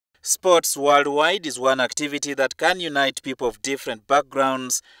Sports worldwide is one activity that can unite people of different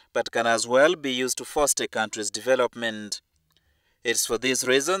backgrounds, but can as well be used to foster a country's development. It's for this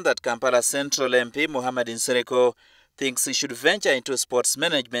reason that Kampala Central MP Mohammad Nsereko thinks he should venture into sports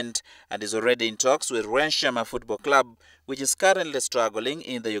management and is already in talks with Rwenshama Football Club, which is currently struggling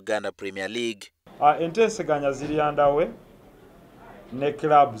in the Uganda Premier League. Enteseganya ziri andawe ne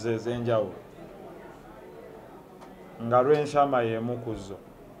clubs ezenjawulo nga Rwenshama y'emu ku zo.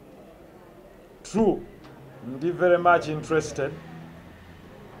 True, ndi very much interested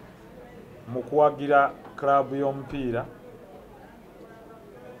mu kuwagira club y'omupiira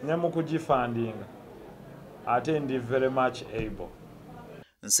ne mu kugifundinga ate ndi very much able.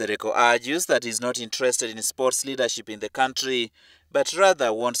 Nsereko argues that he's not interested in sports leadership in the country, but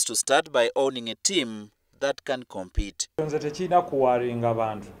rather wants to start by owning a team that can compete. Nze tekirina kuwaringa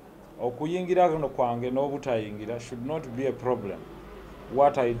bantu. Okuyingira kuno kwange n'obutayingira should not be a problem.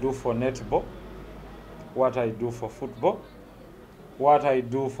 What I do for netball, what I do for football, what I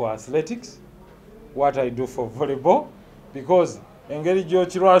do for athletics, what I do for volleyball, because engeri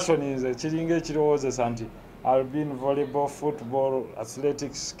gy'okirwashoninze kiringa ekirowoozesa nti I'll be in volleyball, football,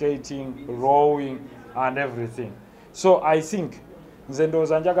 athletics, skating, rowing, and everything. So I think nze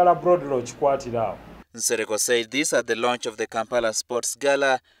ndowooza njagala broadly okikwatira awo. Nsereko said this at the launch of the Kampala Sports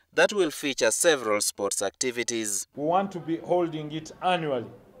Gala that will feature several sports activities. We want to be holding it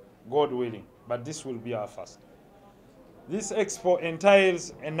annually, God willing, but this will be our first. This expo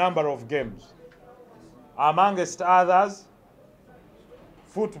entails a number of games, amongst others,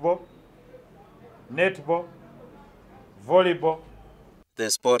 football, netball, volleyball. The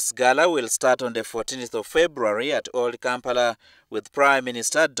Sports Gala will start on the 14th of February at Old Kampala, with Prime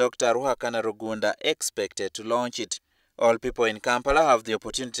Minister Dr. Rugunda expected to launch it. All people in Kampala have the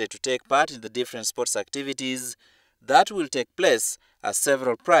opportunity to take part in the different sports activities that will take place, as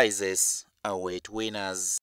several prizes await winners.